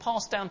recorded and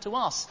passed down to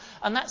us.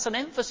 And that's an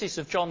emphasis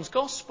of John's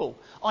gospel.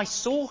 I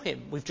saw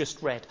him, we've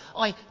just read.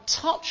 I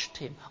touched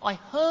him. I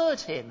heard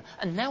him.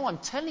 And now I'm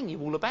telling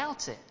you all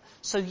about it.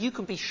 So you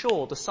can be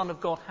sure the Son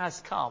of God has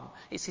come.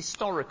 It's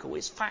historical,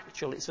 it's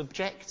factual, it's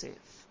objective.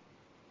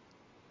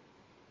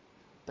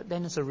 But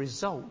then as a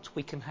result,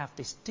 we can have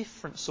this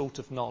different sort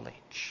of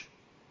knowledge.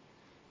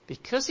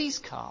 Because he's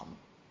come,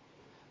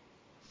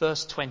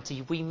 verse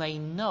 20, we may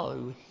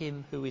know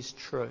him who is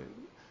true,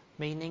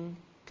 meaning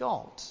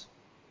God.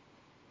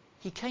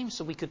 He came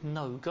so we could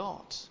know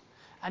God.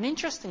 And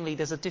interestingly,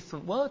 there's a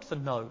different word for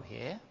know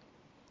here.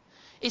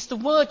 It's the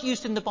word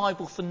used in the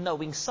Bible for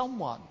knowing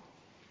someone.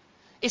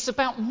 It's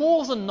about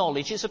more than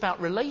knowledge, it's about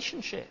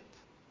relationship.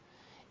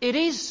 It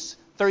is,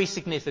 very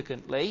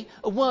significantly,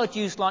 a word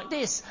used like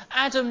this.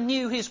 Adam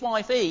knew his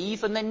wife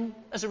Eve, and then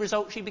as a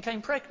result she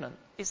became pregnant.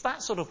 It's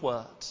that sort of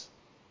word.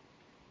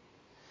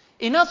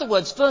 In other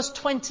words, verse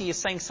 20 is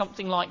saying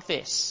something like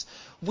this.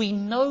 We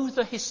know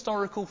the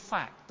historical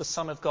fact the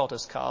Son of God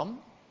has come,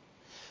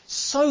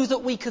 so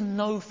that we can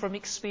know from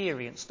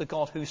experience the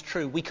God who's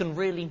true. We can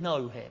really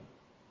know him.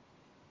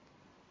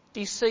 Do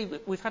you see,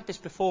 we've had this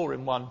before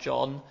in 1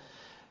 John.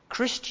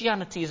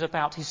 Christianity is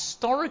about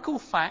historical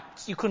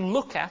facts you can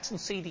look at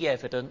and see the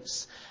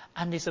evidence,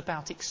 and is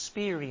about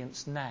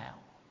experience now.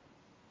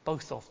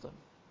 Both of them.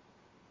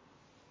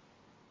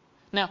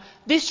 Now,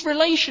 this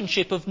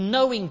relationship of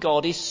knowing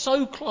God is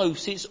so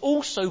close, it's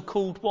also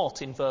called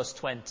what in verse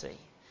 20?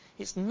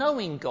 It's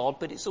knowing God,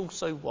 but it's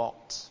also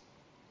what?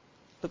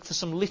 Look for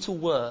some little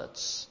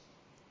words.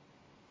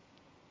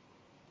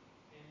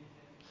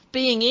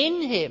 Being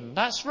in him,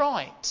 that's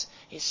right.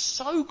 It's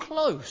so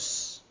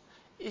close.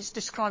 It's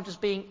described as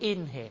being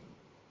in him.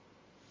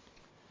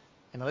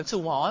 In a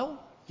little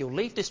while, you'll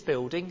leave this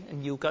building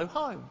and you'll go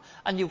home.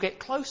 And you'll get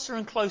closer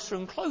and closer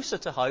and closer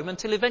to home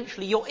until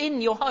eventually you're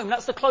in your home.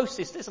 That's the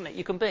closest, isn't it?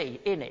 You can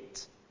be in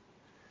it.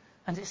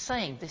 And it's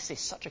saying this is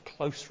such a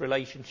close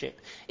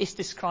relationship. It's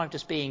described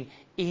as being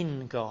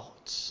in God.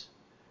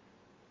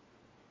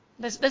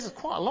 There's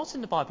quite a lot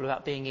in the Bible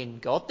about being in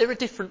God. There are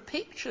different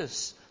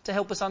pictures to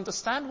help us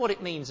understand what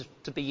it means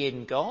to be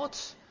in God.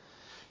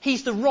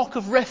 He's the rock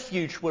of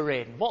refuge we're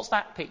in. What's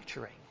that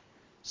picturing?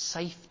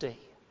 Safety,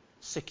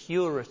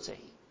 security.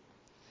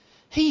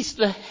 He's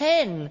the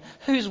hen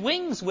whose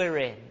wings we're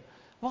in.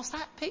 What's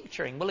that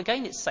picturing? Well,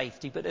 again, it's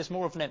safety, but there's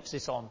more of an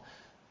emphasis on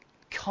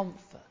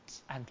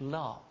comfort and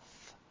love.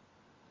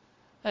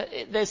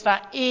 There's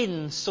that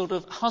in sort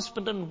of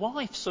husband and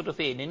wife sort of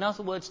in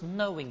other words,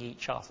 knowing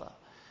each other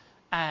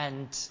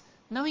and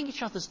knowing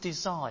each other's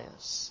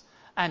desires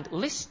and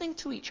listening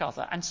to each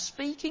other and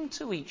speaking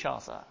to each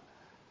other.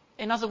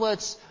 In other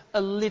words,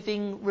 a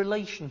living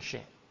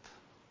relationship.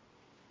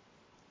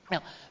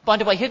 Now, by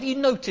the way, have you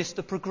noticed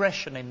the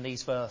progression in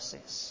these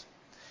verses?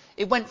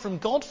 It went from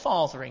God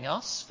fathering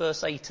us,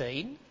 verse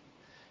 18,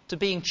 to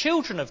being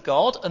children of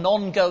God, an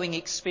ongoing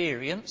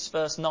experience,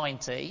 verse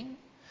 19,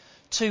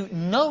 to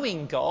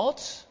knowing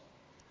God.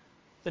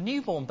 The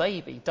newborn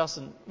baby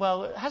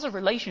it has a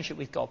relationship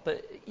with God,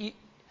 but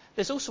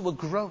there's also a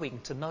growing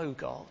to know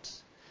God.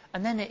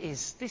 And then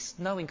this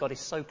knowing God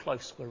is so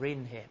close, we're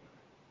in him.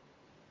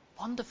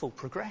 Wonderful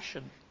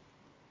progression.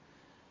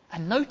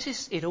 And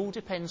notice it all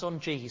depends on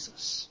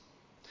Jesus.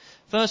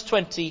 Verse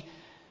 20,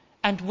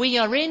 and we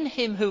are in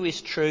him who is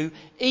true,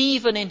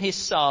 even in his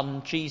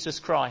Son, Jesus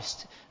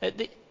Christ.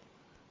 The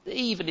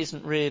even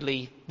isn't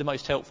really the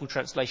most helpful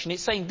translation.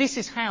 It's saying this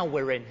is how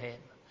we're in him.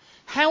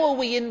 How are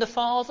we in the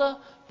Father?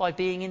 By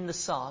being in the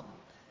Son.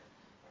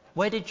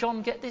 Where did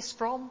John get this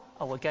from?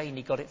 Oh, again,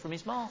 he got it from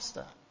his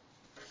master.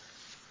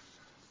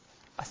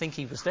 I think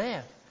he was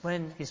there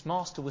when his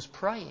master was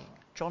praying.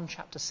 John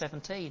chapter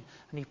 17.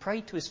 And he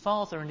prayed to his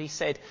Father and he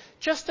said,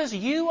 just as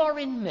you are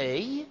in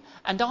me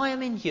and I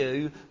am in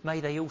you, may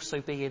they also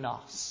be in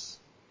us.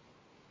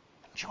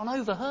 John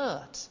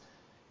overheard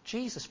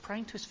Jesus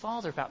praying to his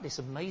Father about this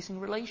amazing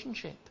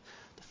relationship.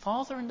 The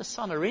Father and the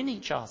Son are in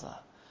each other.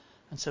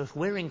 And so if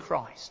we're in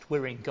Christ,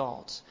 we're in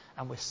God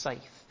and we're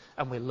safe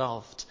and we're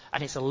loved.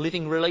 And it's a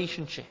living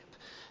relationship.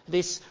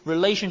 This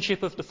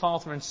relationship of the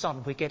Father and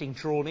Son, we're getting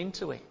drawn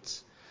into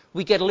it.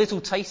 We get a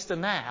little taster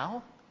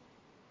now.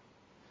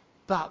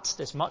 But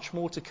there's much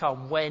more to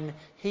come when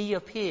he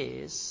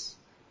appears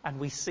and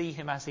we see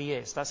him as he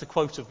is. That's a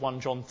quote of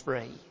 1 John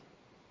 3.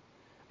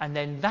 And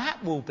then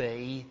that will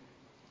be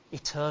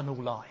eternal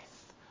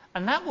life.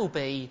 And that will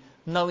be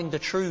knowing the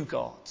true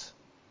God.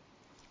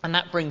 And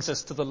that brings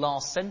us to the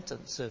last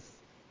sentence of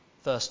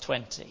verse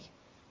 20.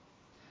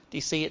 Do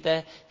you see it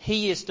there?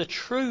 He is the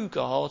true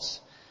God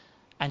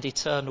and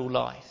eternal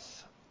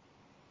life.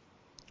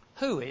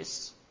 Who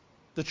is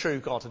the true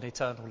God and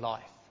eternal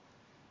life?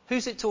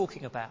 Who's it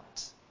talking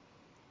about?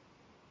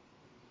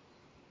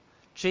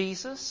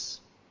 Jesus?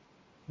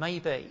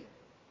 Maybe.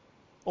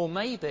 Or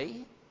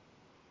maybe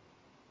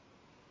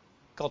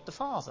God the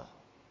Father.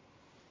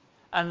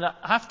 And I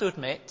have to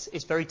admit,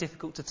 it's very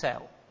difficult to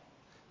tell.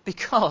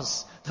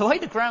 Because the way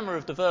the grammar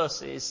of the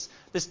verse is,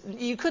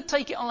 you could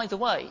take it either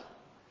way.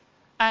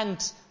 And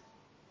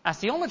our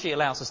theology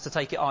allows us to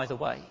take it either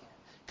way.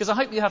 Because I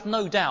hope you have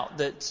no doubt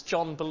that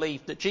John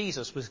believed that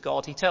Jesus was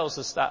God. He tells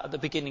us that at the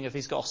beginning of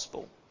his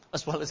gospel.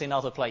 as well as in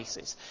other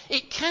places.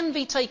 It can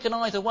be taken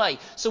either way.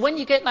 So when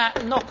you get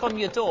that knock on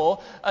your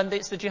door and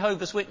it's the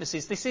Jehovah's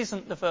Witnesses, this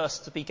isn't the verse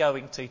to be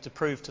going to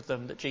prove to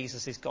them that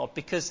Jesus is God,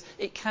 because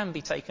it can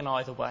be taken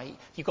either way.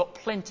 You've got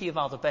plenty of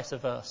other better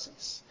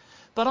verses.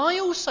 But I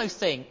also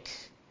think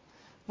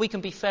we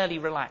can be fairly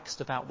relaxed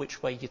about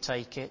which way you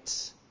take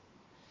it,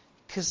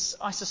 because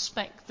I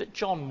suspect that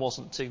John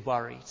wasn't too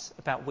worried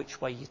about which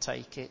way you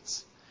take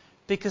it,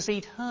 because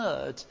he'd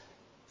heard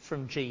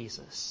from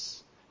Jesus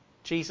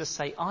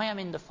say, I am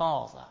in the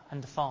Father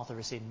and the Father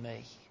is in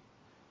me,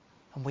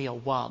 and we are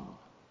one.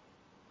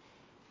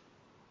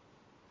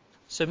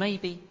 So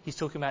maybe he's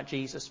talking about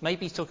Jesus,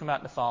 maybe he's talking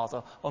about the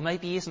Father, or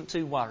maybe he isn't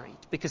too worried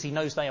because he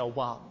knows they are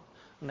one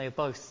and they are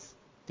both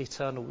the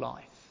eternal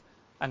life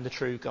and the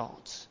true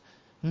God.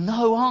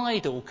 No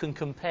idol can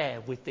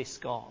compare with this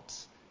God,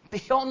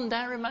 beyond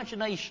our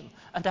imagination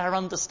and our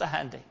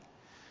understanding.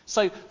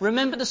 So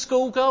remember the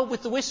schoolgirl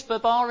with the Whisper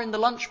bar in the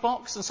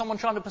lunchbox and someone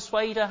trying to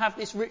persuade her to have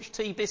this rich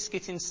tea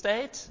biscuit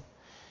instead?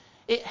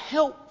 It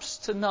helps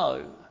to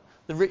know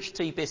the rich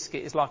tea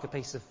biscuit is like a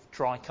piece of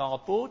dry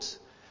cardboard,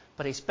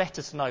 but it's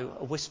better to know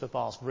a Whisper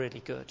bar's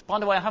really good. By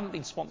the way, I haven't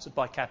been sponsored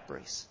by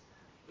Cadbury's.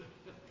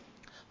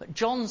 But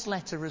John's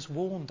letter has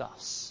warned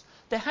us.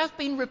 There have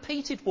been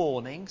repeated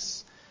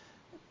warnings,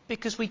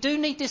 because we do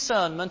need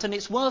discernment, and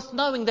it's worth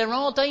knowing there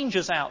are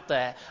dangers out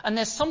there, and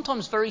they're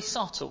sometimes very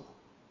subtle.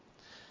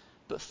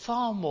 But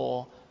far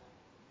more,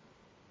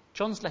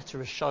 John's letter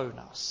has shown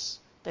us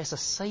there's a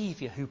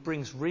Saviour who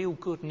brings real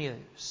good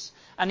news.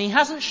 And he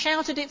hasn't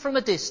shouted it from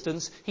a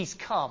distance. He's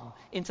come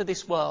into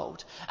this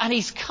world. And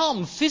he's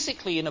come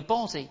physically in a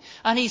body.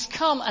 And he's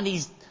come and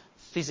he's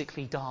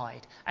physically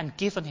died and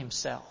given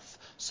himself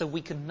so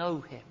we can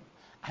know him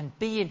and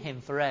be in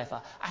him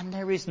forever. And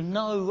there is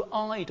no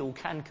idol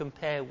can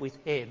compare with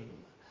him.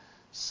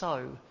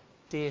 So,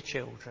 dear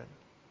children,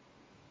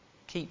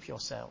 keep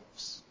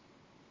yourselves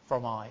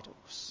from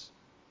idols.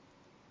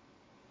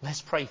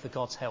 Let's pray for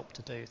God's help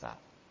to do that.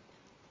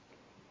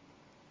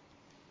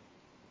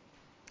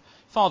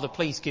 Father,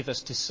 please give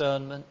us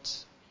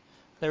discernment.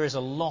 There is a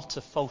lot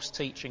of false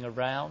teaching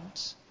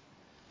around,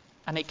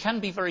 and it can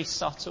be very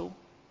subtle.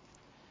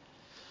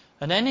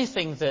 And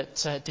anything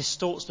that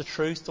distorts the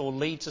truth or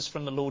leads us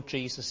from the Lord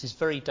Jesus is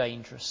very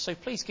dangerous. So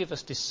please give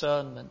us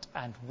discernment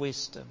and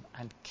wisdom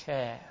and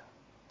care.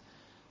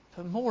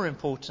 But more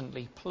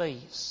importantly,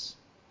 please,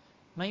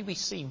 may we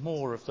see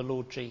more of the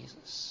Lord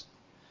Jesus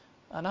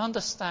and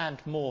understand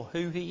more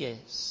who he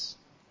is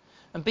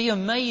and be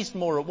amazed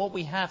more at what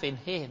we have in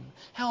him.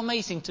 How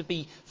amazing to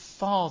be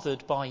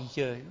fathered by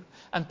you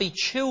and be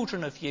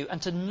children of you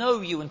and to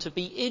know you and to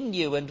be in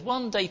you and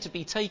one day to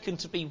be taken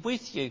to be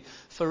with you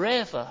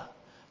forever.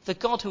 The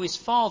God who is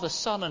Father,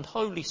 Son and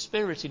Holy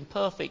Spirit in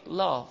perfect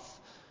love.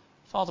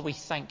 Father, we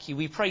thank you.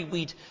 We pray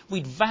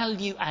we'd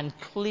value and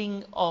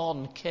cling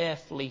on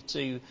carefully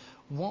to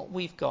what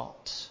we've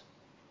got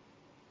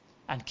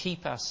and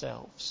keep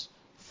ourselves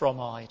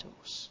from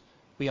idols.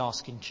 We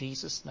ask in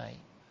Jesus' name.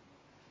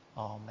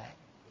 Amen.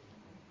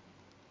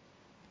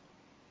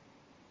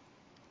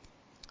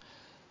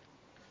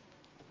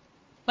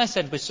 Let's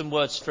end with some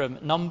words from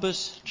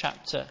Numbers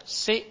chapter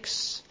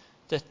 6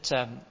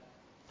 that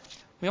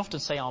we often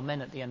say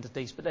amen at the end of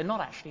these, but they're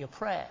not actually a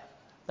prayer.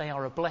 They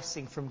are a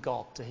blessing from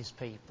God to his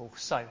people.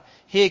 So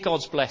hear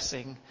God's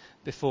blessing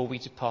before we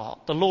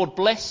depart. The Lord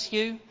bless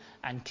you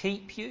and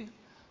keep you.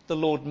 The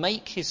Lord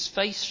make his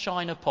face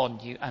shine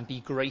upon you and be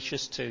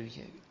gracious to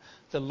you.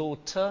 The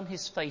Lord turn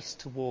his face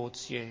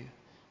towards you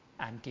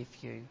and give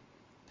you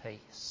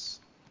peace.